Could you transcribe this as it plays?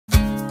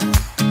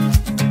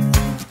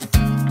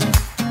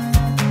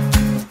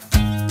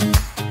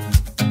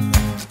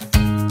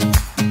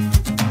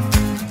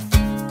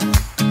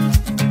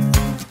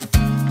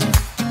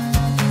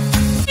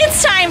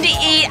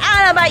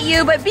about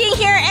you, but being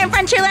here in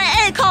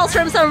Frontierland, it calls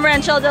from some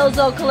Rancho del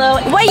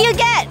Zocalo. What do you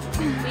get?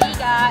 We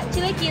got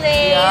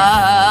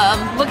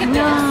chilaquiles. Look at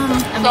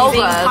this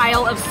Amazing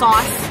pile of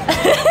sauce.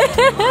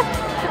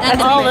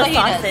 And all the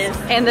sauces.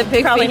 And the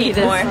big fajitas.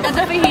 And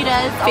the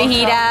fajitas.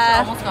 Fajita.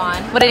 Almost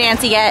gone. What did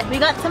Nancy get? We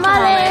got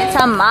tamales.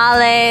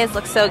 Tamales.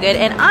 Looks so good.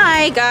 And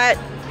I got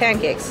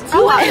pancakes.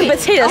 Oh, and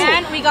potatoes.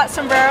 And we got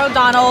sombrero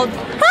Donald.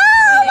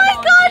 Oh my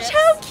gosh,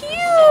 how cute!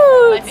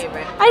 My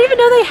favorite. I didn't even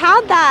know they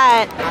had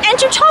that. And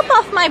to top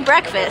off my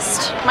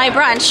breakfast, my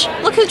brunch,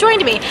 look who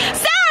joined me.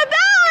 Sarah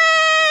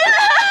Bowen!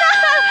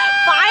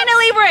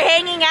 Finally, we're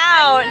hanging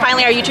out.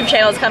 Finally, our YouTube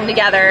channels come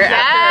together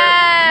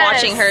after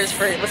watching hers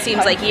for what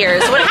seems like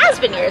years. Well, it has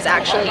been years,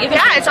 actually.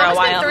 Yeah, it's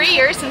almost been 3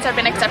 years since I've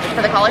been accepted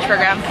for the college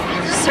program.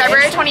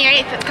 February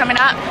 28th, it's coming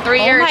up.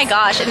 3 years. Oh my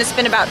gosh, and it's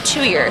been about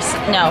 2 years.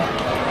 No.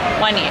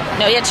 1 year.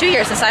 No, yeah, 2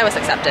 years since I was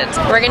accepted.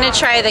 We're gonna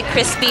try the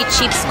crispy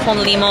chips con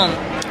limon.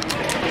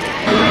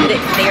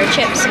 They are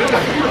chips.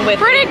 With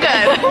pretty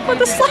good.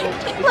 With a slight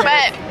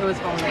but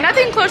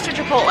nothing close to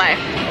Chipotle.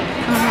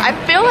 I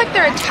feel like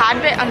they're a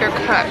tad bit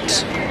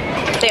undercooked.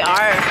 They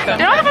are.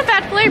 They don't have a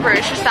bad flavor,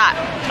 it's just that.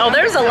 Oh,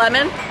 there's a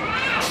lemon.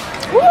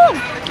 Woo!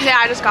 Yeah,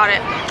 I just got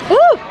it.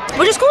 Woo!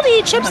 Which is cool to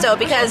eat chips though,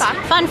 because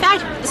fun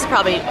fact, this is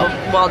probably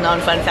a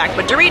well-known fun fact,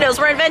 but Doritos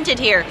were invented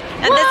here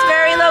at this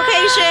very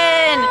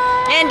location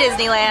in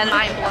Disneyland.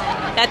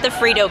 At the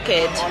Frito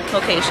Kid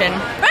location.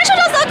 Rancho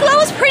del Zocalo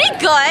was pretty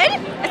good.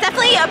 It's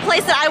definitely a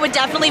place that I would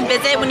definitely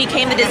visit when you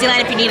came to Disneyland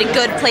if you need a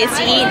good place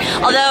to eat.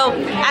 Although,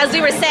 as we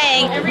were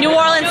saying, New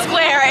Orleans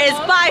Square is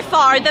by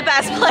far the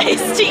best place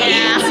to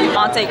eat.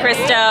 Monte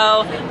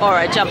Cristo, or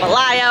a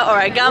jambalaya,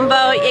 or a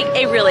gumbo,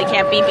 it really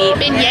can't be beat.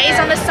 Beignets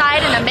on the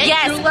side and a Mickey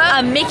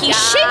a Mickey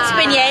shaped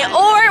beignet,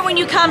 or when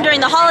you come during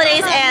the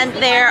holidays and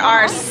there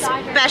are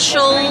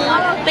special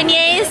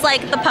beignets,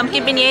 like the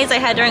pumpkin beignets I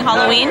had during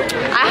Halloween.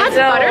 I had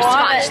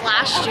butterscotch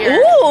last year.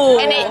 Ooh.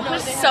 And it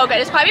was so good.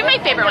 It's probably my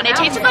favorite one. It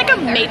tasted like a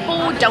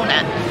maple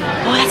donut.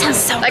 Oh, that sounds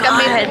so like good.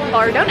 Like a maple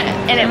bar donut.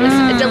 And it was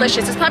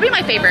delicious. It's probably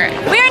my favorite.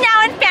 We are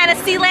now in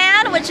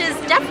Fantasyland, which is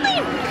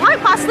definitely, quite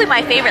possibly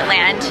my favorite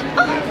land.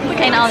 Oh,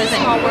 okay, now this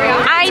thing.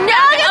 I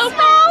know, the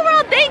small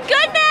world, thank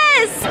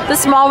goodness! The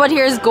small world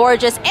here is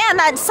gorgeous, and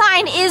that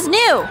sign is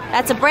new.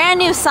 That's a brand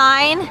new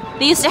sign.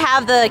 They used to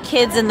have the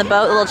kids in the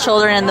boat, the little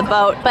children in the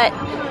boat, but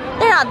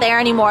they're not there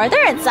anymore.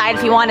 They're inside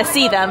if you want to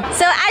see them.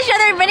 So as you know,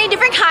 there are many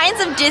different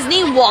kinds of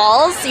Disney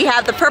walls. You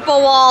have the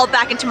purple wall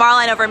back in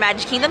Tomorrowland over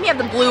Magic Kingdom. You have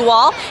the blue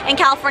wall in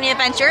California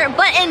Adventure.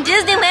 But in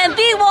Disneyland,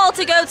 the wall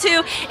to go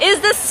to is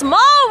the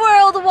Small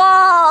World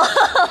wall.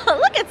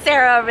 Look at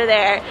Sarah over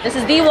there. This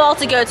is the wall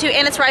to go to,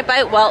 and it's right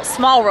by, well,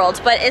 Small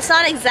World. But it's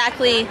not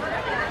exactly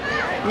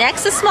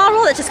next to Small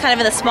World, it's just kind of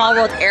in the Small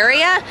World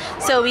area.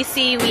 So we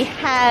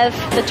have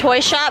the toy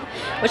shop,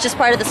 which is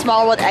part of the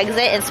Small World exit,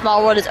 and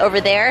Small World is over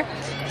there.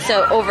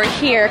 So over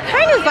here,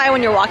 kind of by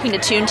when you're walking to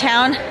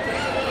Toontown,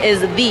 is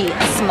the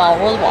Small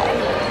World wall.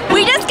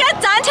 We just got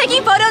done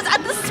taking photos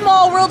at the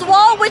Small World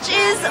wall, which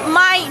is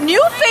my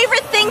new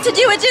favorite thing to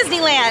do at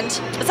Disneyland,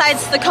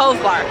 besides the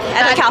Cove Bar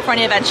at the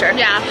California Adventure.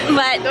 Yeah,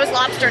 but those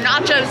lobster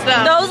nachos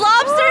though. Those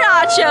lobster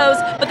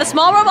nachos. But the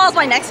Small World wall is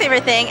my next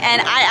favorite thing,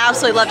 and I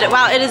absolutely loved it.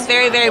 Wow, it is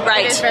very, very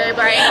bright. It is very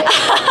bright.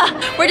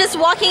 We're just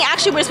walking,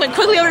 actually we just went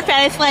quickly over to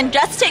Fantasyland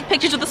just to take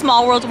pictures with the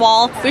Small World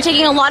wall. We're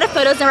taking a lot of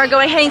photos, and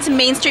we're heading to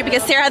Main Street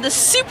because Sarah had this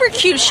super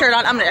cute shirt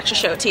on. I'm gonna actually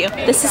show it to you.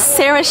 This is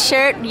Sarah's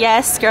shirt.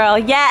 Yes, girl,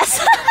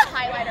 yes.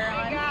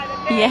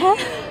 Yeah.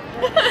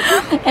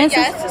 And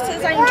yes, this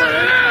is I'm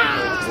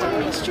doing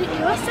Main Street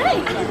USA.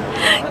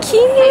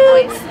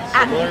 Cute.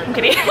 I'm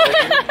kidding.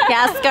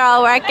 Yes,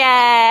 girl, work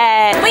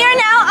it. We are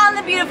now on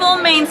the beautiful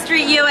Main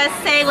Street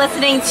USA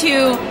listening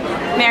to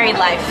Married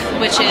Life,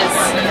 which is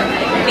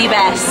the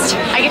best.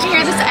 I get to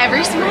hear this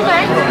every single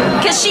day.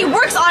 Because she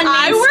works on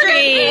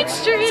Main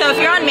Street. So if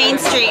you're on Main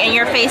Street and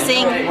you're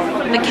facing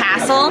the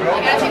castle,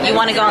 you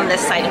want to go on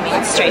this side of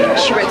Main Street.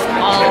 She works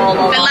all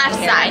along the left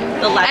side.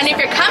 The left. And if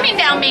you're coming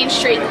down Main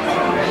Street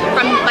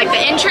from like the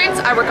entrance,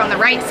 I work on the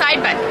right side,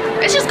 but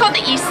it's just called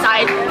the east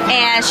side.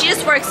 And she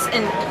just works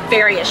in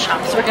various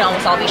shops. Working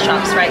almost all these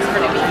shops, right? So do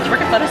you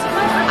work in photo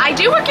supply? I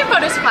do work in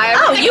photo supply. I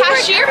work the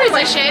cashier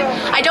position.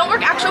 I don't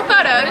work actual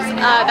photos.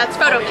 That's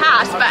Photo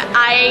Pass, but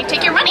I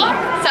take your money.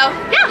 So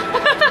yeah.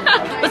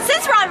 But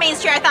since we're on Main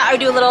Street, I thought I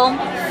would do a little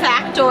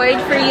factoid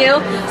for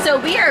you. So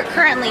we are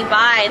currently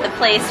by the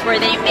place where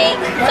they make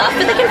stuff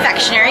in the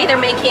confectionery. They're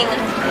making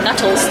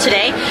Nuttles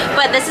today,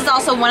 but this is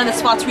also one of the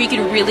spots where you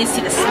can really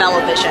see the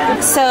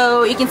smell-o-vision.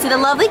 So you can see the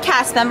lovely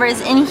cast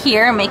members in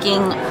here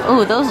making,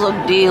 oh, those look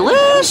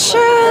delicious.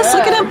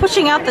 Look at them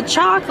pushing out the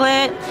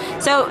chocolate.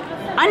 So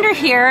under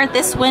here,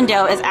 this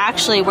window is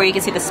actually where you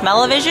can see the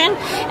smell-o-vision,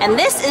 and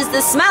this is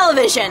the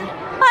smell-o-vision.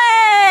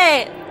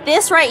 Hey!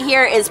 This right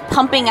here is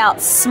pumping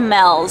out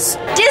smells.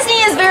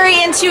 Disney is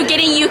very into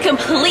getting you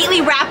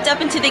completely wrapped up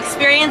into the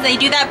experience. They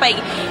do that by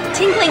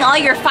tingling all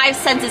your 5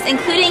 senses,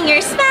 including your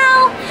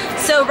smell.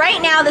 So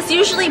right now, this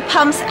usually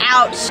pumps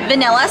out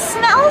vanilla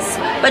smells,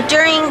 but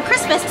during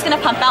Christmas, it's gonna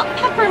pump out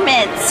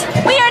peppermints.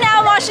 We are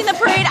now watching the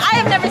parade. I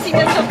have never seen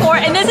this before,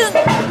 and this is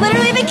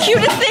literally the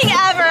cutest thing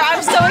ever.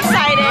 I'm so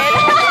excited.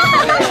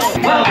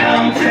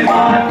 Welcome to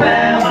our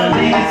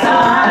family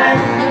time.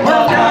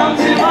 Welcome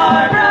to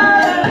our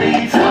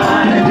brotherly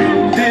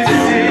time. This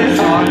is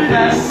our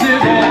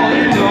festival,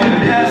 it's our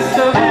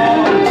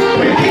festival.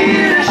 We're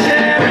here to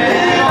share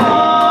it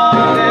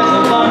all. There's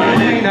a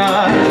bonding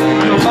night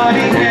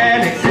nobody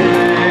can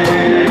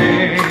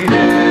explain.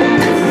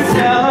 It's a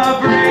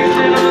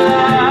celebration of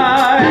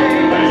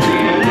life.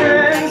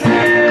 Children's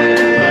Day.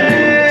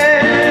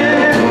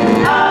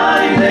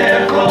 I'm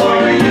there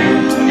for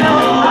you, no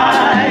I.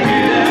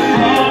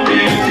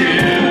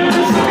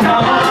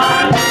 Come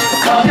on,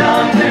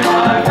 welcome to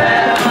our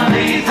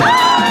family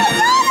time.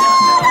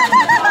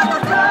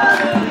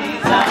 Brotherly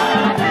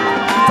time.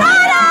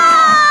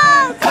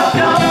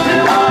 Welcome to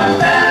our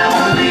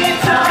family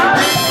time.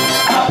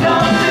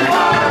 Welcome to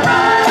our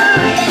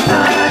brotherly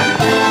time.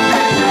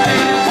 This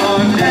is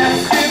our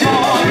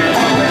testimony,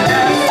 our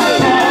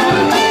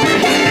testimony.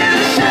 We're here to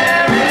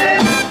share it.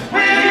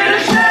 We're here to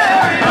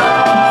share it all.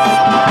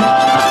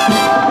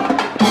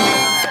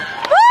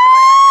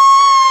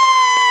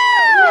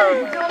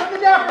 The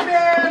Dapper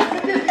Bands, the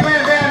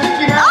Disneyland Band,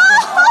 Mickey Mouse.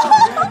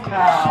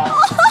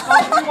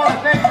 We want to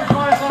thank you for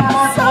joining us on our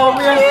show.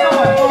 We are so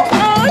much fun. Oh,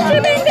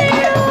 Chip and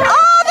Dale!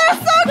 Oh, they're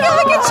so cute!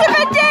 Look at Chip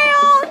and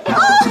Dale!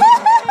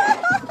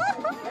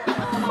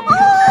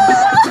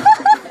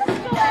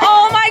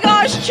 Oh my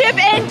gosh, Chip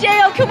and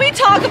Dale! Can we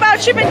talk about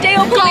Chip and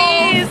Dale,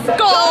 please?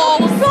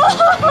 Goals.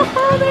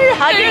 They're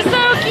hugging. They're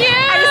so cute.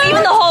 And just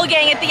even the whole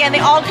gang at the end, they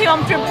all came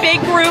home through a big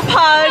group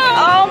hug.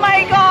 Oh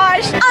my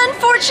gosh!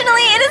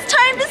 Unfortunately, it is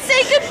time to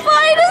say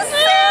goodbye to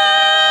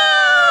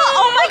Sarah.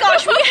 Oh my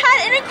gosh, we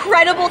had an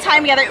incredible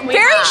time together.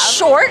 Very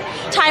short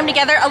time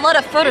together. A lot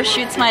of photo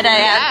shoots, might I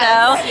add,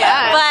 though.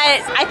 yes.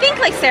 But I think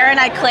like Sarah and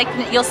I clicked.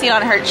 You'll see it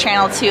on her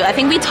channel too. I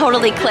think we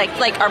totally clicked.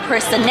 Like our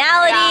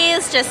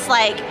personalities, just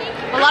like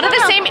A lot of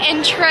the same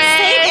interests.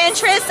 same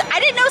interests. I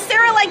didn't know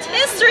Sarah liked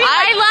history.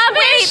 I love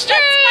Wait, history.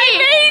 That's my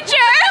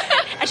major.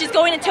 And she's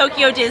going to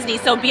Tokyo Disney,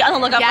 so be on the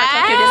lookout for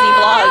Yes. Tokyo Disney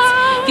vlogs.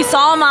 If you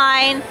saw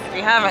mine, if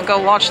you haven't, go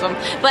watch them.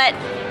 But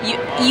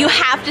you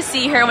have to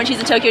see her when she's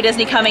in Tokyo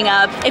Disney coming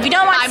up. If you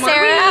don't watch 5 more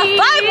Sarah, weeks.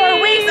 5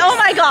 more weeks. Oh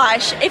my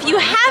gosh! If you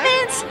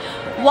haven't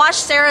watched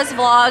Sarah's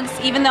vlogs,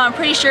 even though I'm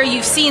pretty sure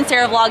you've seen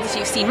Sarah's vlogs if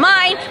you've seen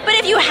mine, but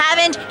if you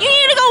haven't, you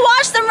need to go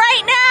watch them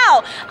right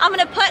now. I'm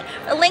gonna put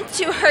a link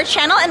to her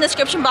channel in the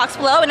description box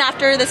below and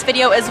after this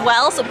video as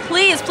well. So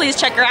please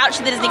check her out. She's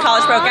in the Disney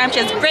College program. She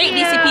has great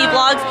DCP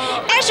vlogs,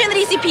 and she's in the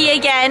DCP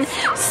again.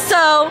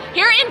 So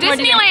Here in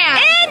Disneyland.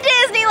 in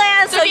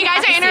Disneyland. So if you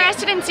guys have to are see it.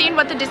 interested in seeing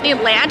what the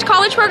Disneyland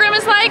college program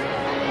is like,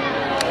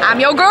 I'm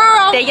your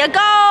girl. There you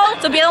go.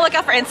 So be on the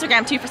lookout for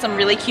Instagram too for some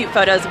really cute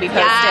photos we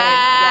posted.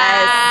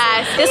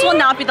 Yes. This will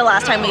not be the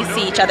last time we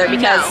see each other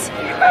because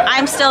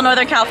I'm still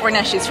Northern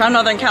California. She's from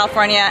Northern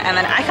California, and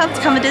then I come to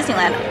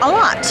Disneyland a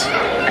lot.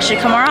 I should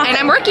come more often. And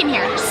I'm working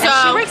here, so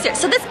And she works here.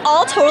 So this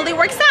all totally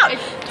works out. It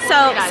So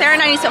totally does. Sarah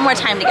and I need to spend more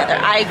time together.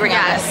 I agree on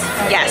Yes. this.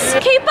 Yes.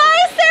 Okay,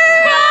 bye,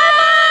 Sarah.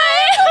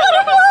 Bye. I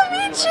love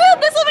you too.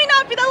 This will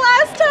not be the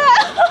last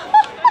time.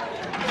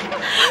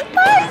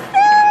 Bye,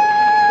 Sarah.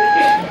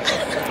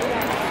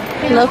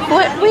 Look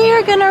what we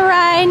are gonna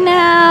ride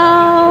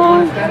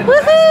now.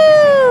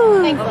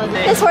 Woohoo!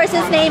 This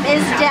horse's name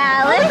is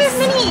Dallas. Oh, there's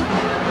Minnie.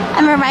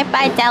 I'm gonna ride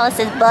by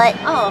Dallas's butt.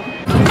 Oh.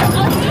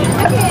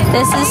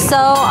 This is so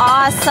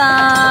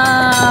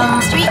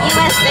awesome. Street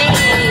USA.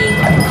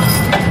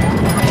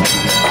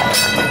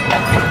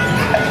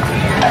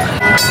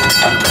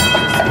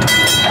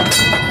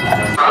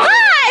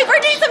 Hi,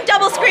 we're doing some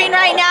double screen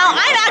right now.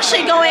 I'm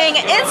actually going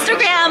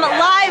Instagram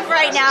Live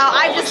right now.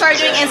 I've just started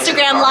doing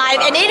Instagram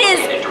Live, and it is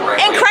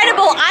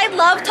incredible. I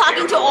love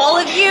talking to all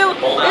of you.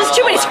 There's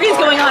too many screens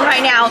going on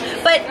right now,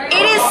 but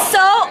it is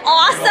so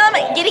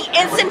awesome getting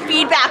instant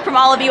feedback from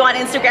all of you on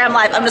Instagram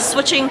Live. I'm just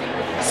switching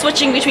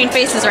between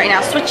faces right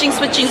now. Switching.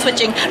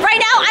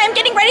 Right now, I'm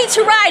getting ready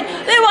to ride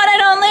the one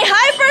and only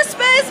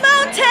Hyperspace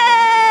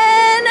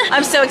Mountain.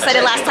 I'm so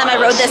excited. Last time I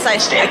rode this, I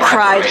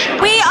cried.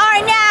 We are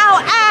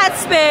now at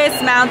Space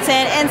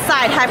Mountain,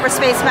 inside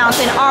Hyperspace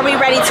Mountain. Are we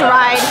ready to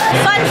ride?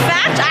 Fun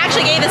fact, I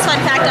actually gave this fun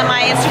fact on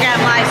my Instagram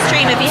live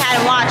stream if you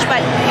hadn't watched, but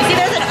you see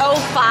there's an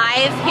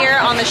 05 here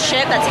on the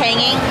ship that's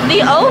hanging.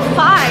 The 05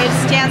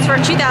 stands for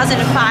 2005.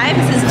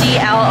 This is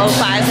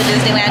DL05, so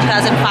Disneyland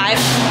 2005.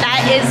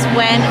 That is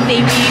when they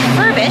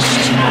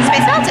refurbished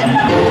Space Mountain.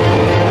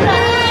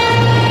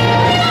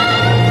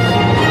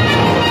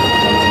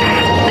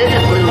 This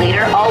is Blue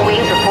Leader. All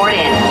wings report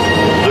in.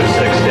 Blue 6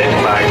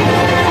 standing by.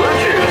 Blue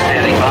 2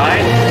 standing by.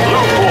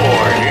 Blue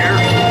 4 here.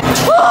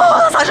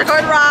 Oh, such a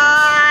good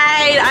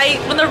ride!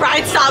 When the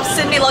ride stops,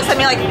 Sydney looks at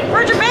me like,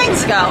 where'd your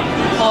bangs go?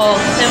 Oh,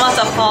 they must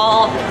have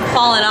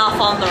fallen off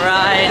on the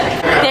ride.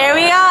 There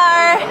we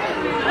are.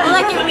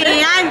 Look at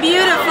me, I'm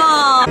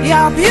beautiful.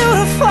 You're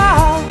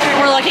beautiful.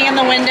 We're looking in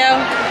the window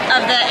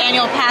of the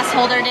annual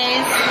Passholder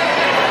days.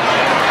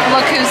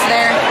 Look who's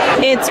there.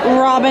 It's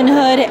Robin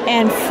Hood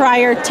and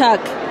Friar Tuck.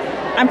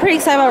 I'm pretty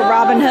excited about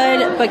Robin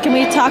Hood, but can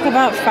we talk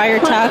about Fire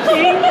Talk?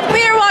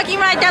 We are walking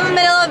right down the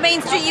middle of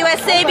Main Street,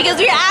 USA because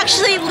we're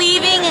actually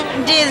leaving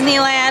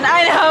Disneyland.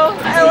 I know.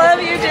 I love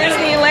you,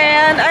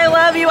 Disneyland. I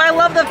love you. I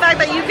love the fact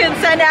that you can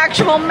send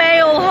actual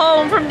mail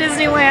home from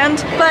Disneyland.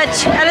 But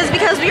that is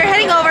because we are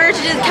heading over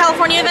to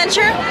California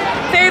Adventure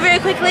very, very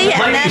quickly.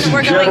 And then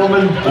we're going.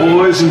 Gentlemen,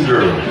 boys and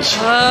girls,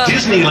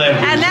 Disneyland.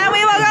 And then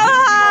we will go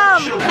home.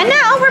 And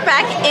now we're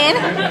back in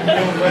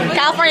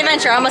California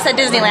Adventure. I almost said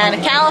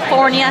Disneyland.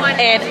 California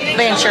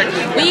Adventure.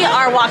 We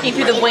are walking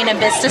through the Buena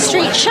Vista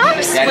Street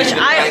shops, which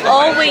I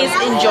always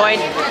enjoyed.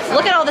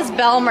 Look at all this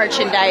Belle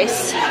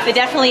merchandise. They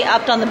definitely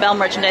upped on the Belle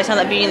merchandise now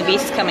that Beauty and the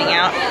Beast is coming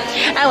out.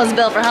 I was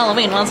Belle for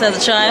Halloween once as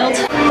a child.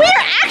 We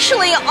are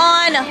actually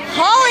on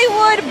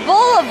Hollywood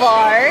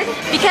Boulevard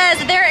because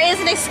there is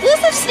an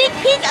exclusive sneak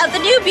peek of the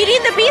new Beauty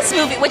and the Beast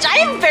movie, which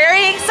I am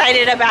very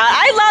excited about.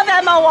 I love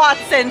Emma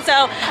Watson,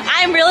 so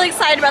I'm really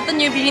excited about the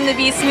new Beauty and the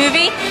Beast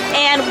movie,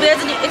 and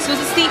there's an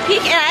exclusive sneak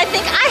peek, and I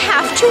think I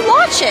have to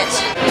watch it.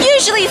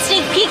 Usually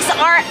sneak peeks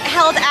are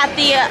held at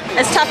the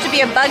It's Tough to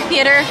Be a Bug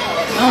Theater.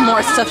 No more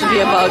It's Tough to Be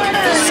a Bug.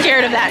 I'm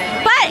scared of that.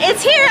 But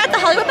it's here at the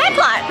Hollywood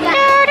Backlot.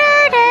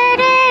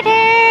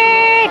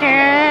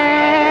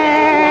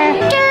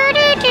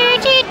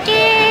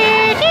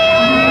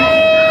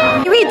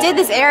 We did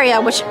this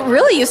area, which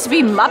really used to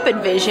be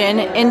Muppet Vision,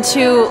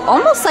 into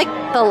almost like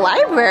the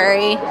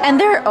library. And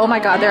there, oh my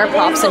god, there are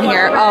props in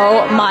here.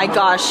 Oh my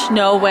gosh,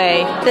 no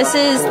way. This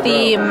is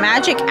the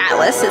Magic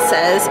Atlas, it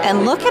says.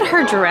 And look at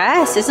her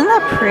dress, isn't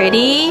that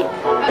pretty?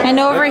 And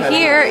over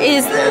here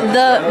is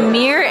the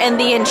Mirror and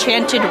the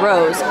Enchanted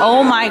Rose.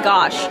 Oh my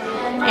gosh.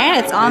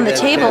 And it's on the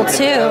table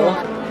too.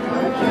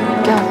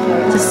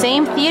 It's the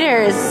same theater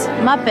as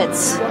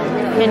Muppets.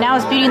 And now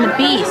it's Beauty and the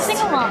Beast.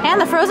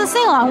 And the Frozen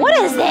sing-along. What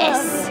is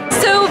this?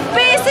 So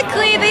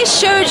basically they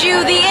showed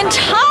you the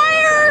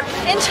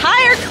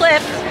entire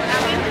clip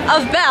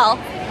of Belle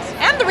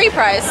and the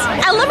reprise.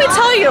 And let me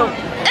tell you,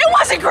 it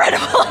was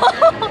incredible.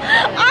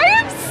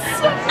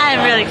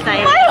 I'm really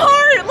excited. My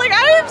heart, like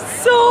I am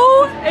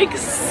so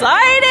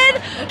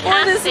excited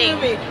for this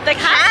movie. The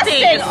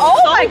casting, oh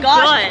my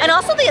gosh. Good. And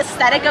also the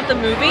aesthetic of the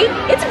movie,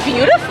 it's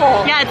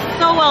beautiful. Yeah, it's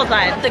so well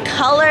done. The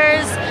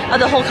colors,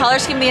 the whole color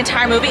scheme of the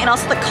entire movie, and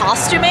also the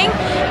costuming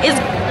is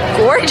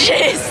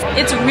gorgeous.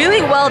 It's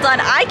really well done.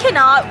 I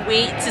cannot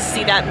wait to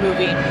see that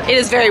movie. It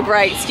is very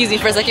bright. Excuse me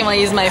for a second while I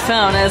use my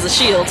phone as a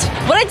shield.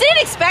 What I didn't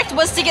expect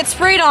was to get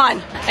sprayed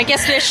on. I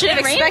guess I should have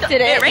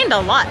expected it. It rained a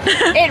lot.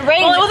 It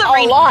rained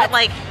a lot.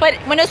 But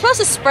when it was supposed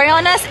to spray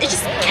on us, it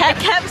just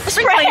kept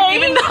spraying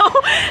even though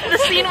the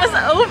scene was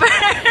over.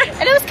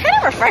 And it was kind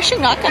of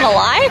refreshing, not gonna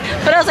lie.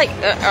 But I was like,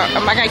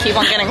 am I gonna keep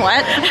on getting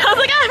wet? I was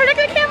like, protect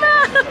the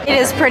camera. It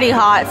is pretty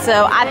hot,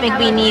 so I think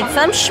we need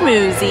some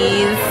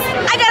schmoozies.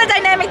 I got a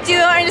dynamic duo,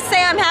 and to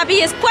say I'm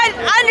happy is quite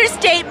an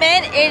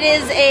understatement. It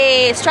is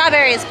a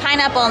strawberries,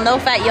 pineapple, and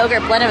no-fat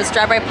yogurt blended with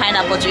strawberry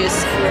pineapple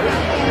juice.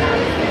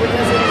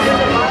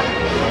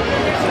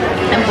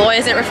 And boy,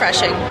 is it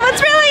refreshing.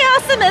 What's really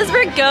awesome is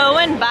we're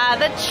going by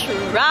the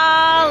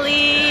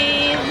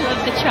trolley.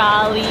 Love the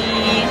trolley.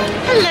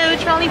 Hello,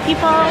 trolley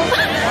people.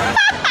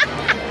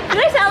 Did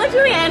I sound like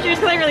Julie Andrews?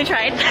 Because I really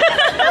tried.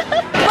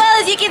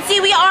 Well, as you can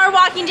see, we are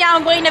walking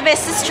down Buena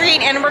Vista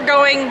Street and we're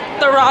going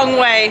the wrong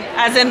way,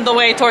 as in the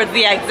way towards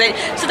the exit.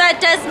 So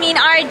that does mean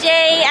our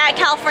day at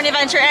California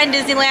Adventure and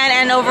Disneyland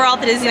and overall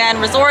the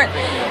Disneyland Resort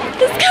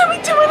is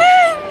coming to an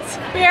end.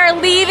 We are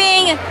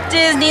leaving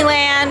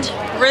Disneyland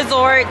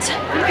Resort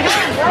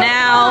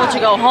now to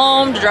go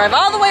home, to drive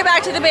all the way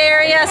back to the Bay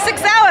Area.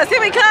 6 hours, here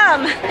we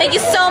come. Thank you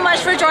so much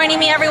for joining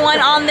me, everyone,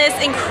 on this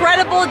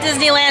incredible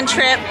Disneyland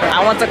trip.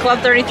 I went to Club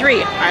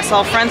 33. I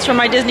saw friends from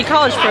my Disney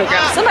college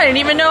program. Somebody I didn't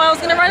even know I was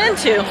gonna run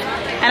into.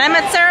 And I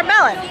met Sarah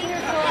Bellin.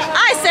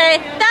 I say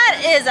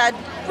that is a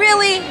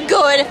really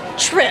good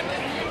trip.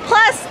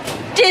 Plus,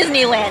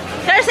 Disneyland.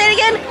 Can I say it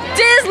again?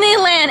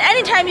 Disneyland.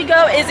 Anytime you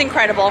go is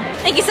incredible.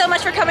 Thank you so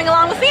much for coming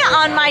along with me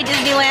on my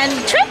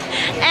Disneyland trip,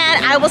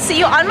 and I will see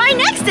you on my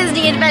next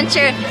Disney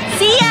adventure.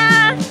 See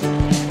ya!